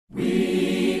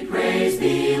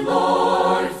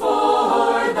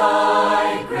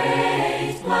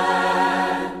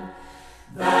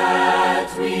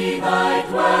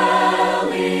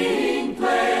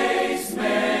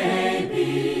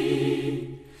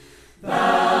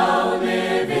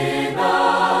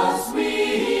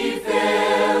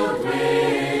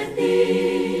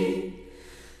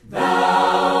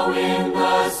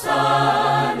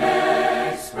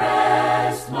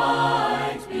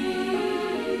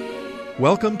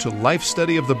Welcome to Life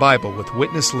Study of the Bible with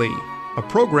Witness Lee, a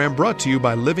program brought to you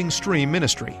by Living Stream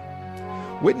Ministry.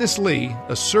 Witness Lee,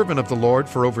 a servant of the Lord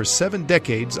for over 7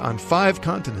 decades on 5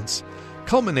 continents,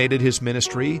 culminated his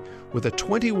ministry with a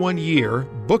 21-year,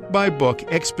 book-by-book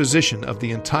exposition of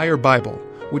the entire Bible,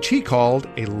 which he called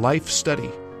a life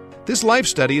study. This life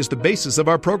study is the basis of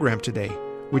our program today,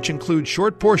 which includes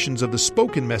short portions of the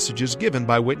spoken messages given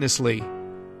by Witness Lee.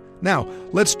 Now,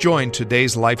 let's join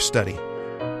today's life study.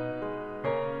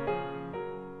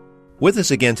 With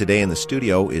us again today in the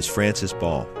studio is Francis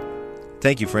Ball.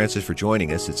 Thank you, Francis, for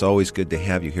joining us. It's always good to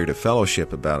have you here to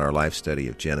fellowship about our life study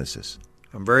of Genesis.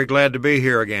 I'm very glad to be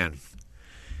here again.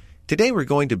 Today we're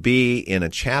going to be in a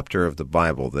chapter of the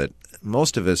Bible that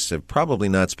most of us have probably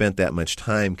not spent that much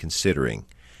time considering.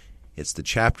 It's the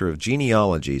chapter of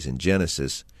genealogies in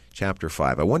Genesis, chapter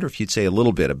 5. I wonder if you'd say a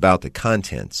little bit about the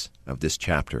contents of this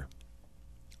chapter.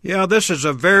 Yeah, this is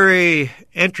a very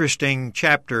interesting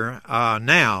chapter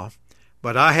now,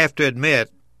 but I have to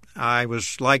admit, I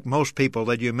was like most people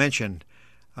that you mentioned.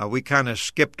 We kind of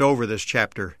skipped over this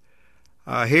chapter.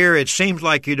 Here it seems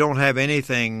like you don't have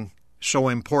anything so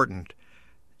important,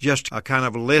 just a kind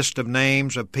of list of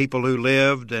names of people who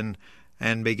lived and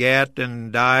begat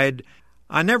and died.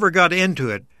 I never got into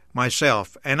it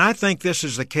myself, and I think this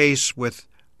is the case with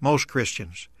most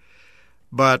Christians.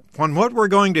 But from what we're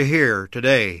going to hear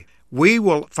today, we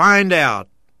will find out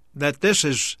that this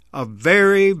is a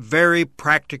very, very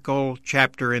practical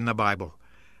chapter in the Bible,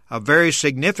 a very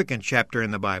significant chapter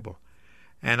in the Bible.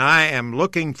 And I am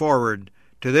looking forward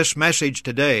to this message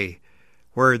today,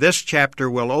 where this chapter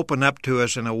will open up to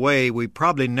us in a way we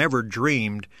probably never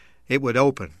dreamed it would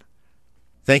open.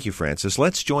 Thank you, Francis.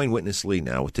 Let's join Witness Lee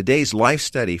now with today's life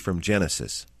study from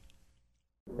Genesis.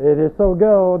 It is so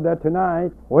good that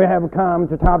tonight we have come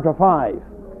to chapter 5.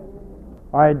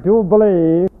 I do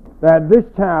believe that this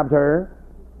chapter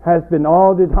has been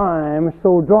all the time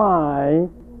so dry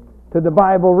to the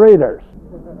Bible readers.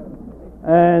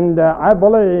 And I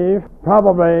believe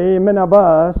probably many of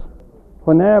us,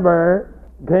 whenever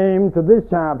came to this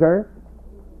chapter,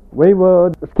 we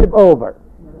would skip over.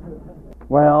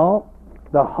 Well,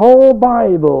 the whole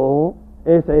Bible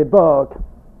is a book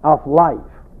of life.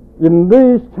 In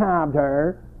this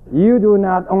chapter, you do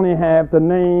not only have the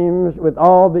names with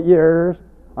all the years,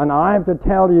 and I have to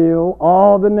tell you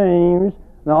all the names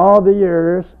and all the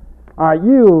years are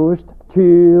used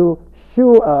to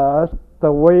show us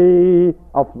the way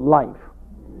of life.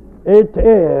 It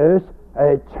is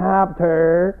a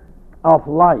chapter of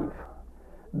life.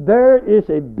 There is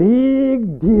a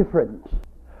big difference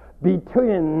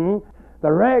between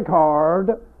the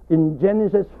record in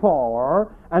Genesis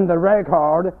 4 and the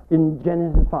record in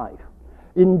Genesis 5.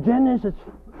 In Genesis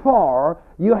 4,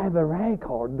 you have a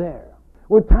record there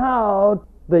without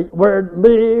the word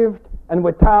lived and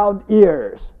without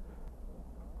years.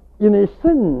 In a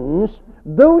sense,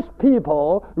 those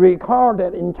people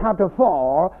recorded in chapter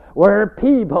 4 were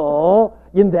people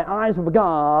in the eyes of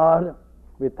God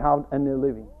without any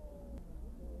living.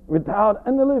 Without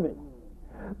any living.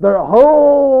 Their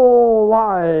whole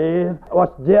life was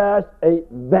just a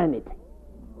vanity.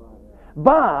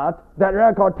 But that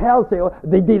record tells you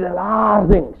they did a lot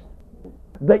of things.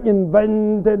 They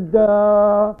invented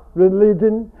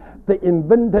religion. They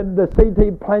invented the city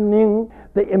planning.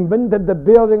 They invented the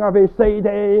building of a city.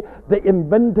 They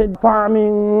invented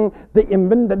farming. They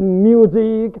invented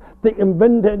music. They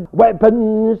invented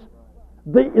weapons.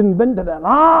 They invented a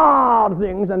lot of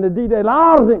things, and they did a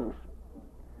lot of things.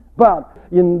 But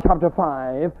in chapter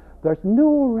 5, there's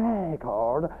no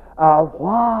record of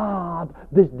what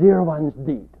these dear ones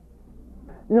did.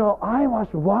 You know, I was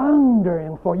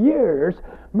wondering for years,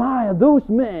 those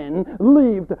men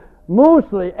lived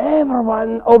mostly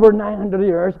everyone over 900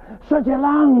 years, such a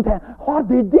long time. What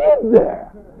they did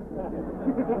there?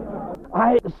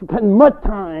 I spent much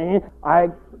time, I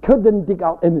couldn't dig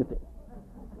out anything.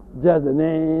 Just the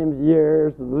names,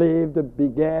 years, lived,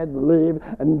 begat, lived,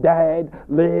 and died,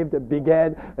 lived,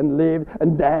 begat, and lived,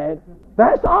 and died.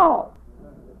 That's all.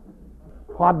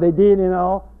 What they did,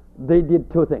 they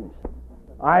did 2 things.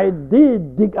 I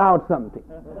did dig out something.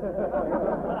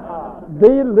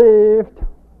 They lived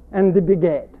and they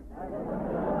begat.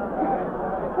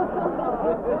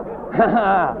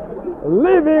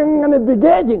 Living and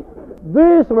begetting.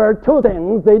 These were 2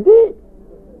 things they did.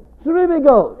 It's really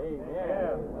good.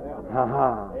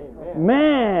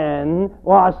 Man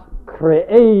was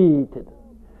created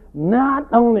not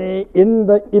only in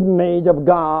the image of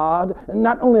God,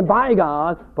 not only by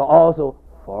God, but also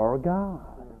for God.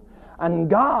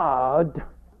 And God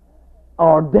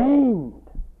ordained,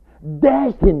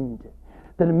 destined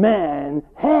that man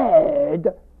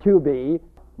had to be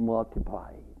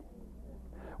multiplied.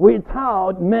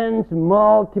 Without man's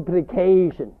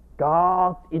multiplication,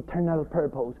 God's eternal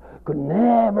purpose could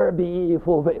never be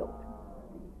fulfilled.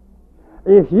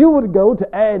 If you would go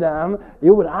to Adam,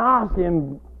 you would ask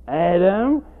him,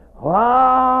 Adam,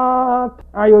 what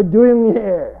are you doing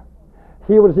here?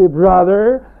 He would say,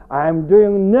 brother, I'm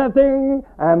doing nothing.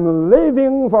 I'm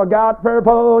living for God's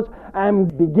purpose. I'm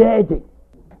begetting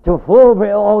to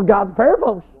fulfill God's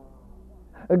purpose.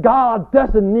 God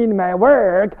doesn't need my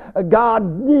work. God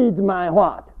needs my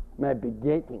what? My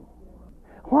begetting.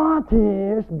 What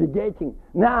is begetting?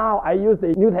 Now I use the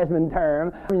New Testament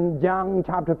term in John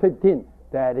chapter 15.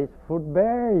 That is fruit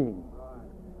bearing.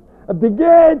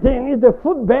 Begetting is the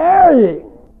fruit bearing.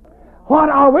 What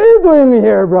are we doing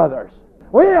here, brothers?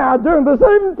 We are doing the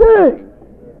same thing.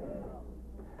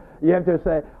 You have to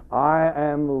say, I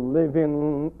am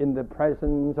living in the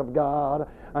presence of God,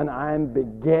 and I'm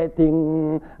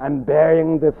begetting and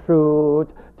bearing the fruit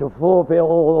to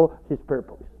fulfill His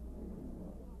purpose.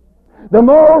 The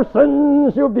more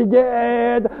sons you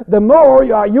beget, the more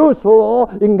you are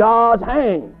useful in God's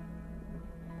hand.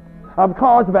 Of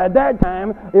course, by that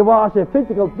time, it was a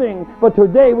physical thing, but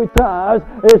today with us,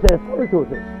 it's a spiritual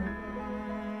thing.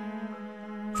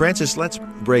 Francis, let's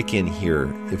break in here,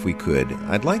 if we could.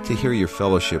 I'd like to hear your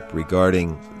fellowship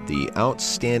regarding the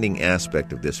outstanding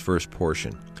aspect of this first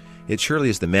portion. It surely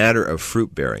is the matter of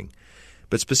fruit-bearing.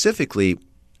 But specifically,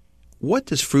 what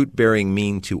does fruit-bearing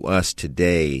mean to us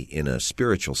today in a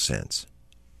spiritual sense?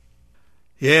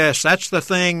 Yes, that's the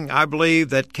thing I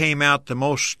believe that came out the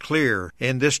most clear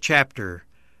in this chapter,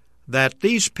 that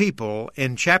these people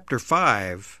in chapter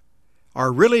 5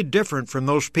 are really different from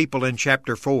those people in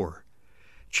chapter 4.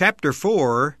 Chapter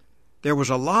 4, there was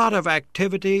a lot of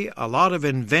activity, a lot of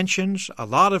inventions, a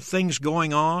lot of things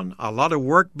going on, a lot of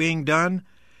work being done,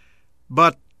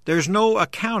 but there's no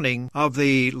accounting of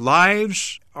the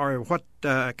lives or what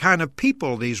kind of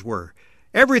people these were.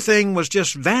 Everything was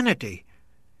just vanity.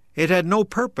 It had no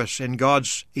purpose in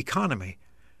God's economy.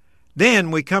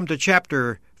 Then we come to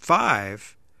chapter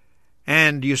 5,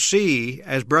 and you see,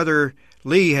 as Brother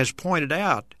Lee has pointed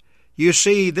out, you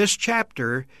see this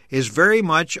chapter is very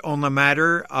much on the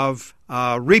matter of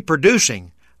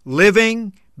reproducing,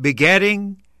 living,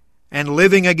 begetting, and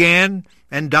living again,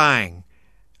 and dying.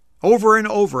 Over and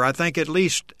over, I think at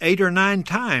least 8 or 9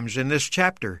 times in this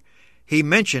chapter, he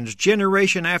mentions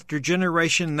generation after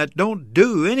generation that don't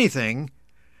do anything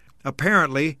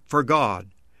apparently for God.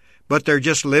 But they're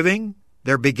just living,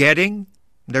 they're begetting,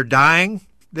 they're dying.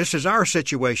 This is our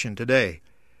situation today.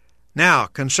 Now,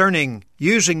 concerning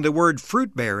using the word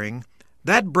fruit-bearing,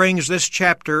 that brings this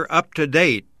chapter up to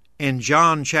date in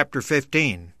John chapter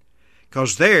 15,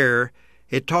 because there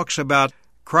it talks about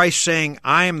Christ saying,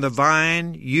 I am the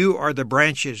vine, you are the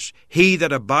branches. He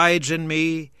that abides in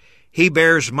me, he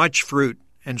bears much fruit,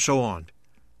 and so on.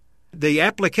 The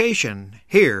application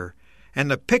here and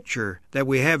the picture that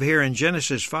we have here in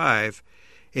Genesis 5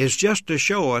 is just to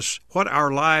show us what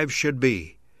our lives should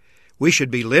be. We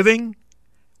should be living.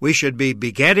 We should be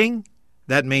begetting.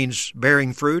 That means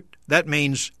bearing fruit. That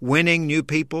means winning new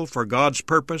people for God's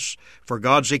purpose, for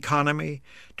God's economy.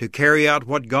 To carry out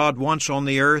what God wants on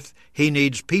the earth, He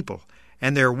needs people.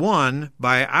 And they're won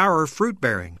by our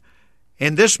fruit-bearing.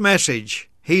 In this message,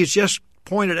 He's just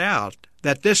pointed out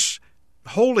that this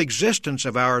whole existence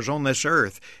of ours on this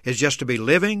earth is just to be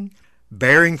living,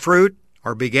 bearing fruit,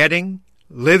 or begetting,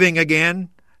 living again,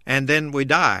 and then we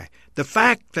die. The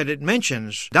fact that it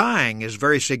mentions dying is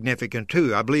very significant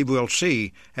too. I believe we'll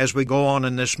see as we go on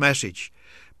in this message.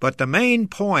 But the main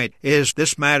point is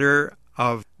this matter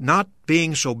of not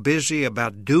being so busy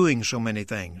about doing so many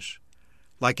things.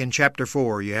 Like in chapter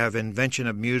 4, you have invention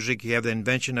of music, you have the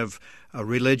invention of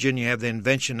religion, you have the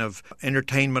invention of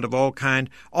entertainment of all kind.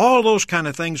 All those kind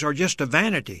of things are just a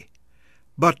vanity.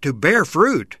 But to bear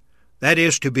fruit, that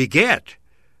is to beget,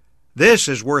 this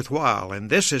is worthwhile, and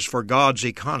this is for God's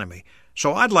economy.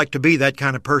 So I'd like to be that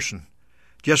kind of person.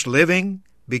 Just living,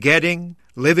 begetting,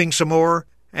 living some more,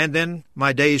 and then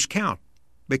my days count.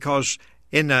 Because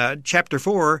in chapter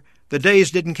 4, the days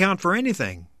didn't count for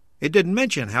anything. It didn't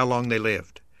mention how long they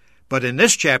lived. But in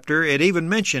this chapter, it even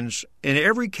mentions, in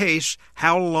every case,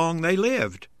 how long they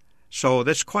lived. So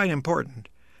that's quite important.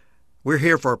 We're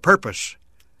here for a purpose,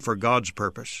 for God's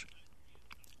purpose.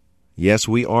 Yes,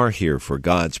 we are here for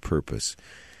God's purpose.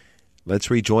 Let's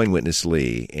rejoin Witness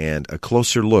Lee and a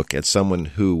closer look at someone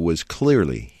who was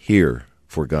clearly here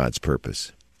for God's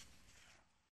purpose.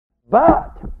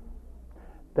 But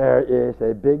there is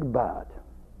a big but.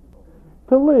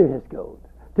 To live is good.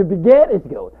 To beget is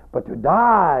good, but to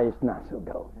die is not so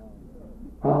good.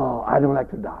 Oh, I don't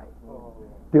like to die.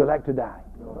 Do you like to die?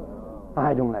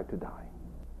 I don't like to die.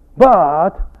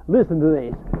 But, listen to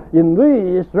this. In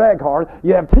this record,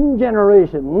 you have 10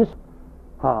 generations.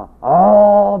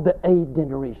 All the 8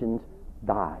 generations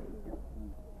died.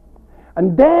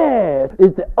 And that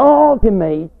is the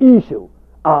ultimate issue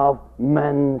of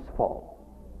man's fall.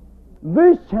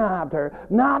 This chapter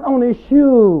not only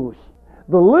shows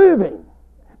the living,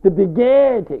 the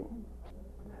begetting,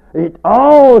 it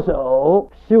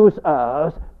also shows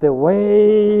us the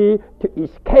way to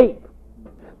escape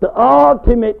the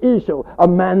ultimate issue of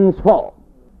man's fall.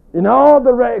 In all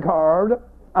the record,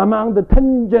 among the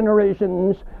 10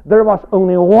 generations, there was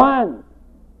only one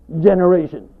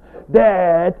generation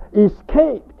that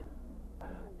escaped.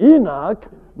 Enoch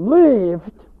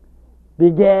lived,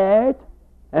 begat,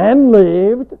 and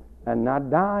lived, and not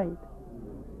died,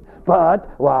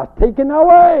 but was taken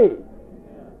away.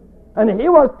 And he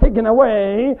was taken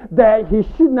away that he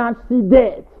should not see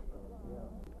death.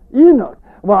 Enoch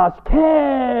was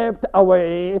kept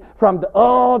away from the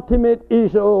ultimate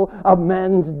issue of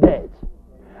man's death.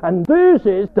 And this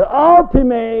is the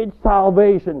ultimate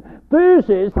salvation. This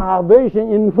is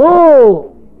salvation in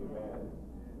full.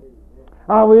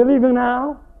 Are we living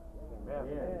now?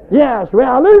 Yes, we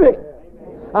are living.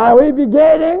 Are we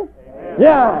begetting?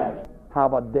 Yes. How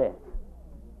about death?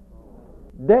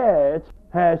 Death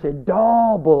has a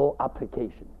double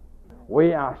application.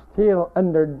 We are still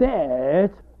under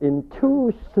death in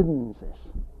 2 senses.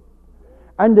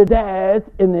 Under death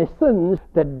in a sense,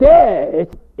 the death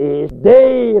is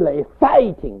daily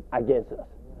fighting against us.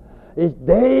 It's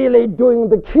daily doing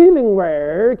the killing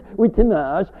work within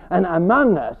us and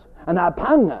among us and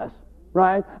upon us,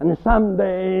 right? And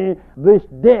someday this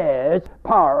death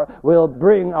power will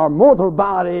bring our mortal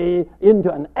body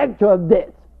into an actual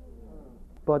death.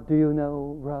 But do you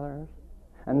know, brothers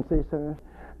and sisters,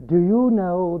 do you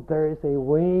know there is a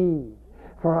way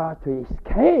for us to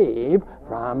escape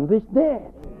from this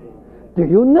death? Do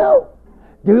you know?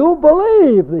 Do you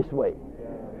believe this way?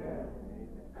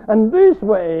 And this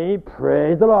way,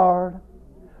 praise the Lord,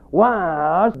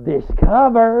 was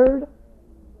discovered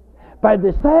by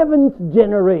the 7th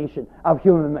generation of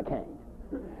human mankind.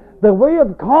 The way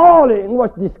of calling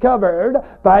was discovered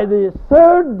by the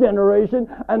 3rd generation,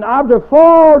 and after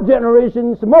 4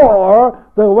 generations more,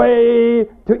 the way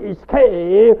to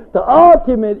escape the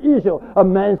ultimate issue of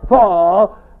man's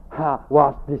fall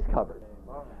was discovered.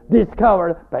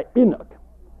 Discovered by Enoch.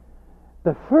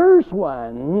 The first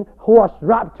one who was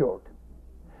raptured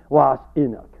was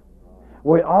Enoch.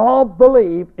 We all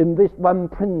believe in this one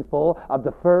principle of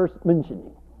the first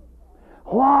mentioning.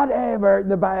 Whatever in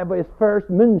the Bible is first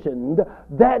mentioned,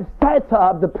 that sets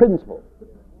up the principle.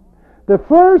 The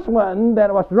first one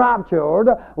that was raptured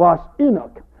was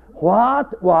Enoch.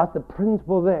 What was the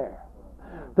principle there?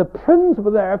 The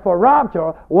principle there for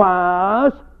rapture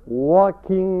was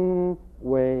walking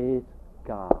with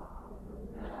God.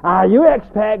 Are you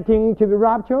expecting to be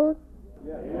raptured?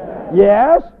 Yes.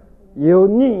 Yes? You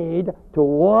need to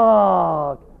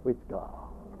walk with God.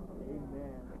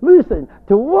 Listen,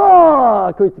 to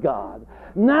walk with God.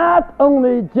 Not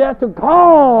only just to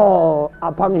call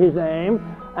upon His name,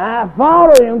 and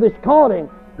following this calling,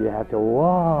 you have to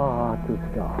walk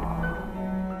with God.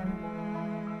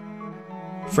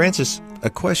 Francis, a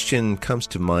question comes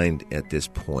to mind at this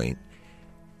point.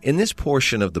 In this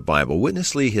portion of the Bible,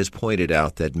 Witness Lee has pointed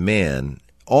out that man,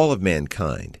 all of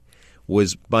mankind,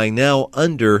 was by now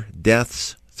under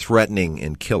death's threatening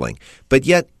and killing, but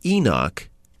yet Enoch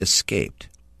escaped.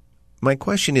 My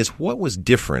question is, what was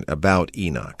different about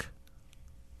Enoch?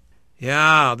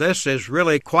 Yeah, this is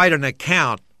really quite an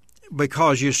account,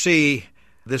 because you see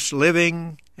this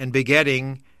living and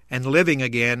begetting and living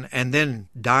again and then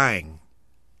dying.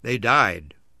 They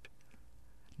died.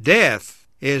 Death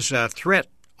is a threat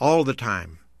all the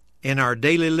time in our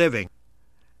daily living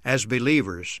as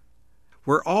believers.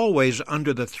 We're always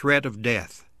under the threat of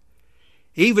death.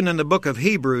 Even in the book of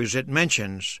Hebrews, it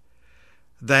mentions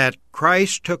that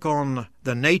Christ took on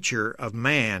the nature of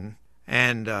man,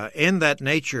 and in that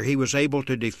nature he was able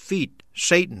to defeat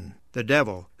Satan, the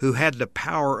devil, who had the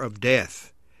power of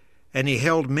death, and he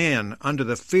held men under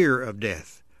the fear of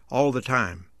death all the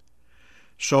time.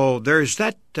 So there's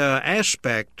that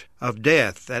aspect of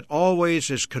death that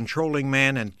always is controlling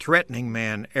man and threatening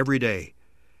man every day.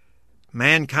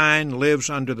 Mankind lives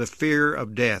under the fear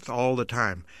of death all the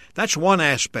time. That's one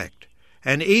aspect.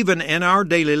 And even in our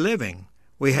daily living,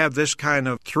 we have this kind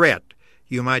of threat,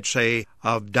 you might say,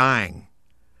 of dying.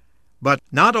 But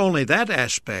not only that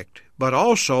aspect, but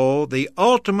also the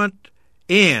ultimate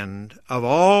end of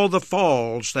all the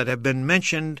falls that have been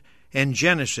mentioned in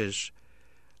Genesis,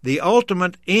 The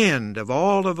ultimate end of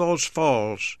all of those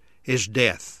falls is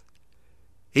death.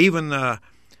 Even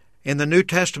in the New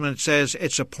Testament it says,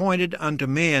 it's appointed unto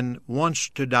men once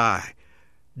to die.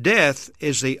 Death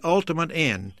is the ultimate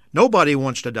end. Nobody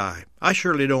wants to die. I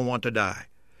surely don't want to die.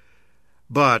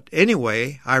 But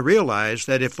anyway, I realize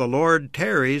that if the Lord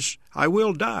tarries, I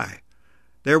will die.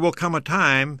 There will come a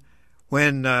time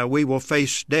when we will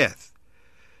face death.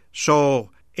 So,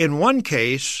 in one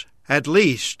case, at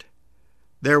least,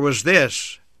 there was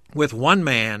this, with one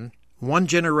man, one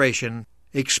generation,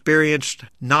 experienced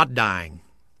not dying.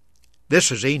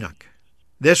 This is Enoch.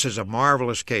 This is a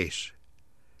marvelous case.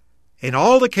 In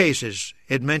all the cases,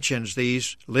 it mentions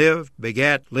these lived,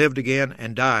 begat, lived again,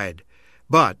 and died.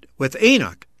 But with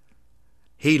Enoch,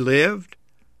 he lived,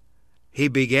 he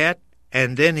begat,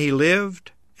 and then he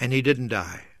lived, and he didn't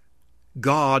die.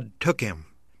 God took him.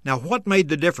 Now, what made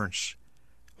the difference?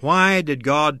 Why did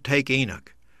God take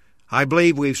Enoch? I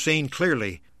believe we've seen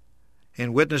clearly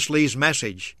in Witness Lee's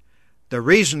message, the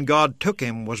reason God took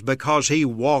him was because he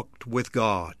walked with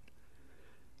God.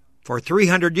 For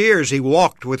 300 years he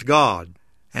walked with God,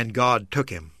 and God took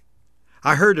him.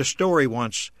 I heard a story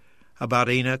once about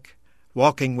Enoch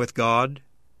walking with God,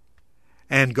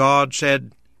 and God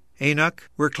said, Enoch,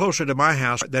 we're closer to my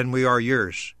house than we are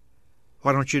yours.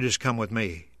 Why don't you just come with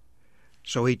me?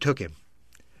 So he took him.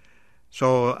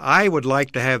 So I would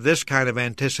like to have this kind of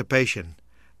anticipation,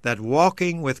 that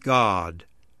walking with God,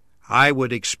 I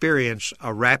would experience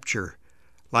a rapture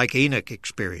like Enoch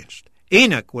experienced.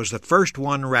 Enoch was the first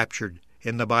one raptured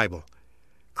in the Bible.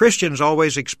 Christians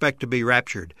always expect to be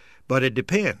raptured, but it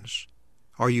depends.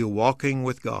 Are you walking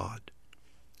with God?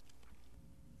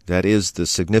 That is the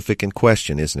significant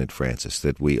question, isn't it, Francis,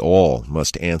 that we all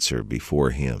must answer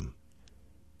before Him.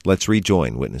 Let's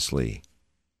rejoin Witness Lee.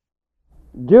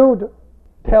 Jude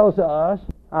tells us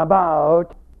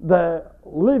about the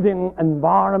living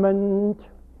environment,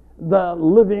 the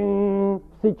living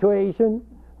situation,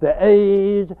 the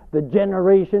age, the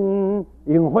generation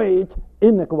in which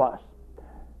Enoch was.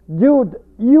 Jude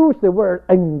used the word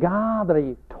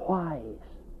ungodly twice.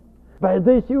 By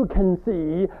this you can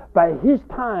see, by his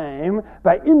time,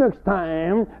 by Enoch's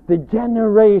time, the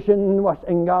generation was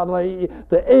ungodly,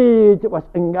 the age was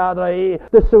ungodly,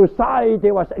 the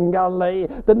society was ungodly,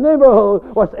 the neighborhood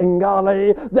was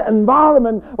ungodly, the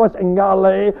environment was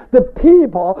ungodly, the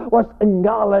people was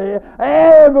ungodly,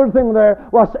 everything there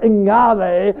was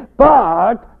ungodly,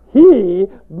 but he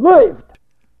lived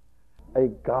a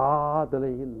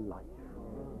godly life.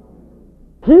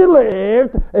 He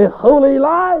lived a holy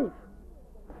life.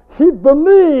 He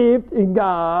believed in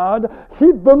God.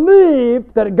 He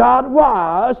believed that God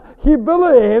was. He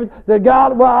believed that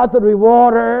God was the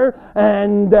rewarder.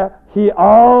 And he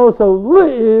also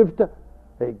lived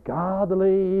a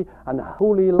godly and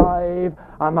holy life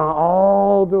among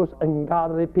all those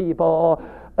ungodly people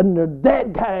under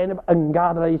that kind of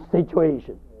ungodly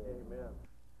situation. Amen.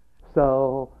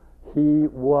 So he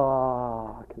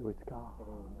walked with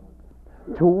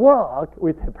God. To walk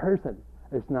with a person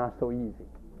is not so easy.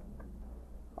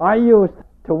 I used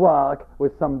to walk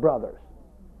with some brothers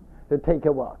to take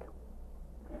a walk.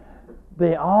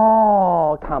 They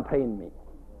all complained me.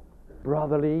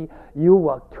 Brother Lee, you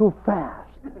walk too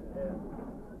fast.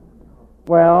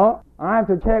 Well, I have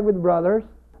to check with brothers.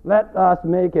 Let us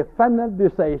make a final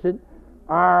decision.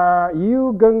 Are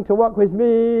you going to walk with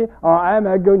me, or am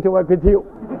I going to walk with you?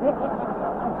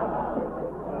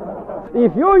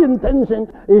 If your intention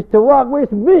is to walk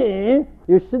with me,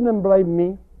 you shouldn't blame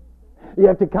me. You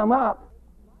have to come up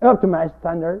to my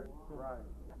standard.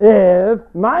 If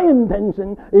my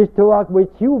intention is to walk with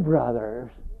you,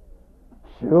 brothers,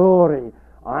 surely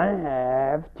I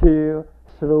have to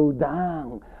slow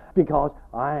down because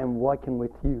I am walking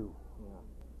with you.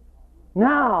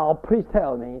 Now, please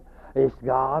tell me, is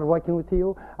God walking with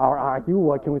you, or are you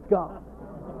walking with God?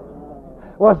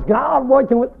 Was God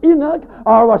working with Enoch,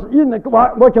 or was Enoch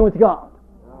working with God?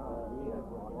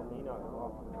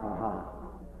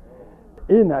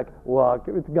 Enoch walked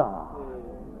with God.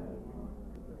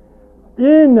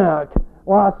 Enoch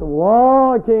was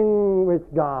walking with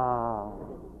God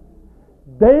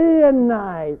day and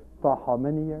night for how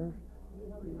many years?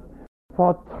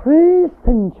 For 3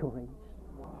 centuries.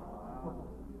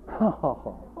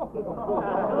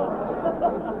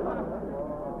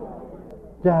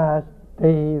 Just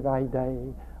day by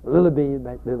day, little bit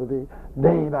by little bit,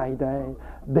 day by day,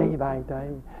 day by day,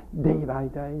 day by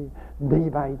day, day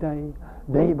by day,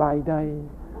 day by day,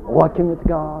 walking with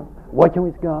God, walking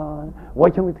with God,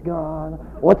 walking with God,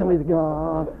 walking with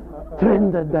God,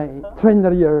 300 days,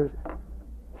 300 years.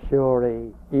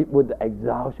 Surely it would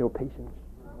exhaust your patience.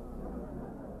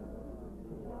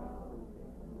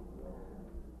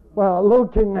 Well,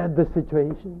 looking at the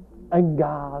situation,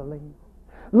 ungodly.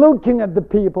 Looking at the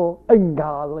people,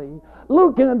 ungodly.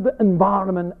 Looking at the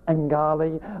environment,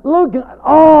 ungodly. Looking at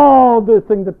all the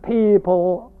things the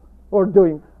people are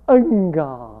doing,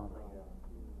 ungodly.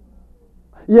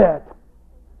 Yet,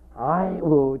 I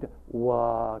would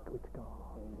walk with God.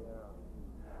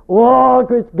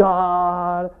 Walk with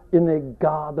God in a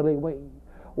godly way.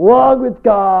 Walk with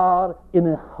God in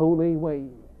a holy way.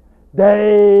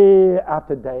 Day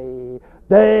after day,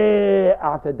 day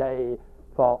after day,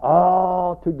 for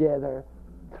altogether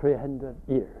 300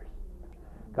 years.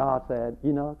 God said,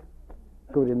 Enoch,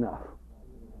 good enough.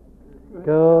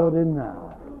 Good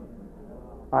enough.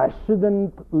 I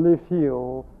shouldn't leave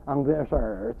you on this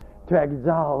earth to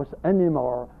exhaust any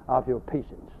more of your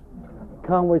patience.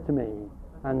 Come with me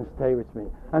and stay with me.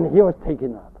 And he was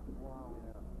taken up.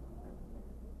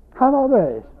 How about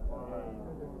this?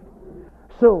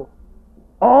 So,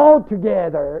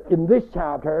 altogether in this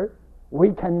chapter, we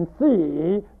can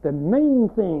see the main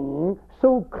thing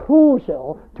so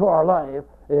crucial to our life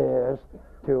is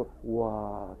to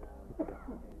walk with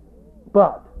God.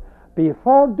 But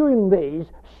before doing this,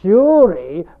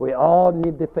 surely we all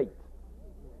need the faith.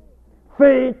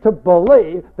 Faith to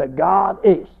believe that God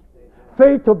is.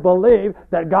 Faith to believe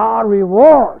that God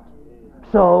rewards.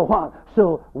 So what?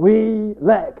 So we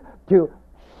lack to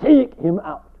seek Him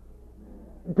out,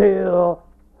 to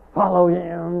follow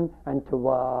Him, and to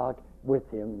walk with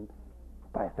Him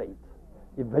by faith.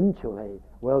 Eventually,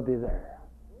 we'll be there.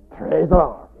 Praise the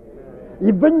Lord.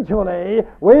 Eventually,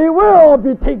 we will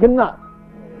be taken up.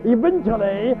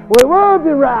 Eventually, we will be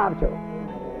raptured.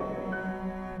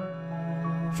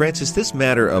 Francis, this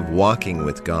matter of walking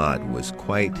with God was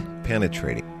quite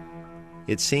penetrating.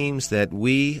 It seems that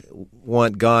we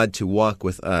want God to walk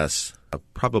with us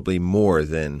probably more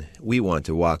than we want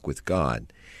to walk with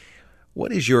God.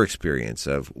 What is your experience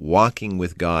of walking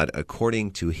with God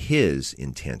according to His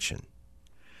intention?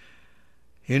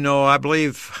 You know, I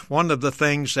believe one of the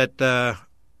things that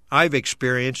I've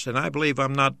experienced, and I believe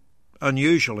I'm not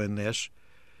unusual in this,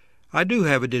 I do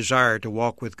have a desire to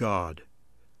walk with God.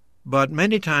 But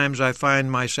many times I find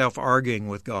myself arguing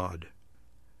with God,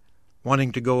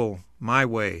 wanting to go my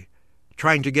way,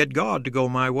 trying to get God to go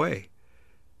my way.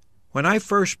 When I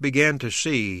first began to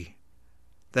see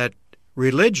that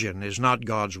religion is not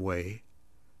God's way,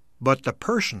 but the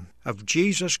person of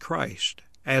Jesus Christ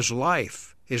as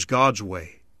life is God's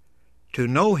way, to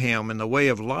know Him in the way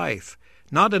of life,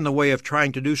 not in the way of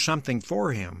trying to do something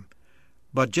for Him,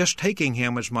 but just taking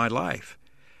Him as my life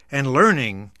and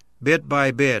learning bit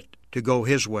by bit to go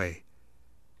His way.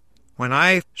 When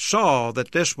I saw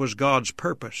that this was God's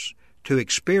purpose, to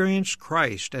experience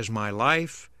Christ as my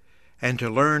life and to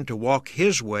learn to walk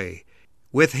His way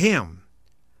with Him,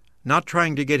 not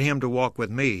trying to get Him to walk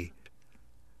with me,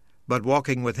 but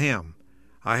walking with Him,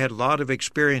 I had a lot of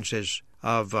experiences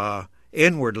of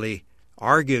inwardly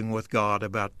arguing with God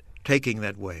about taking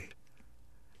that way.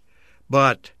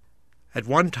 But at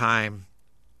one time,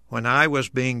 when I was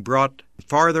being brought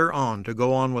farther on to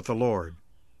go on with the Lord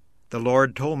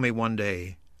told me one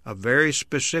day a very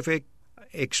specific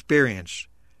experience.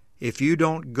 If you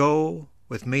don't go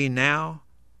with me now,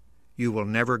 you will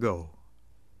never go.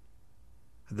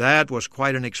 That was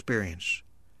quite an experience.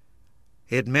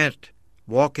 It meant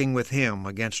walking with Him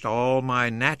against all my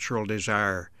natural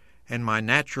desire and my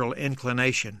natural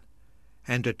inclination,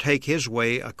 and to take His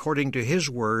way according to His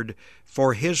word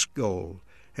for His goal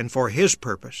and for His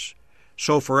purpose.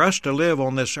 So for us to live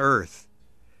on this earth,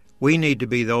 we need to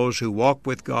be those who walk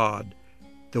with God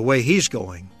the way He's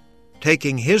going,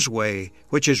 taking His way,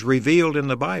 which is revealed in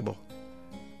the Bible.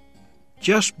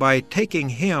 Just by taking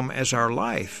Him as our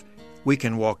life, we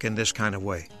can walk in this kind of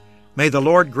way. May the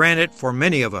Lord grant it for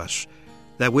many of us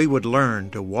that we would learn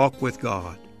to walk with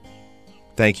God.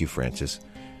 Thank you, Francis.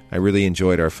 I really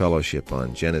enjoyed our fellowship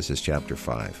on Genesis chapter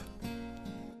 5.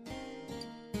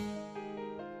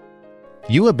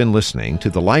 You have been listening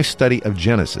to the Life Study of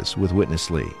Genesis with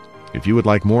Witness Lee. If you would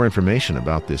like more information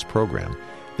about this program,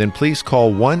 then please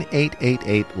call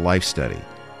 1-888-LIFE-STUDY.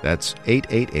 That's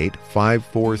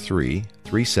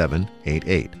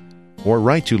 888-543-3788. Or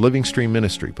write to Living Stream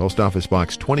Ministry, Post Office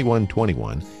Box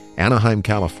 2121, Anaheim,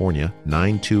 California,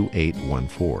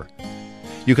 92814.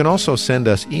 You can also send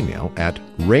us email at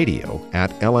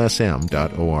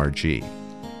radio@lsm.org.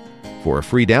 For a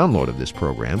free download of this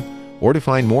program, or to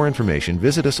find more information,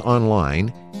 visit us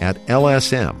online at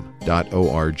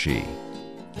lsm.org.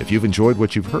 If you've enjoyed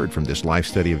what you've heard from this life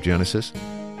study of Genesis,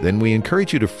 then we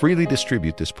encourage you to freely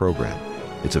distribute this program.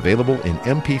 It's available in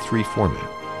MP3 format.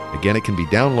 Again, it can be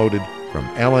downloaded from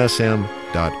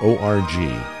lsm.org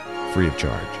free of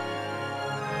charge.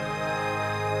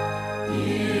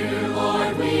 Here,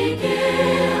 Lord, we give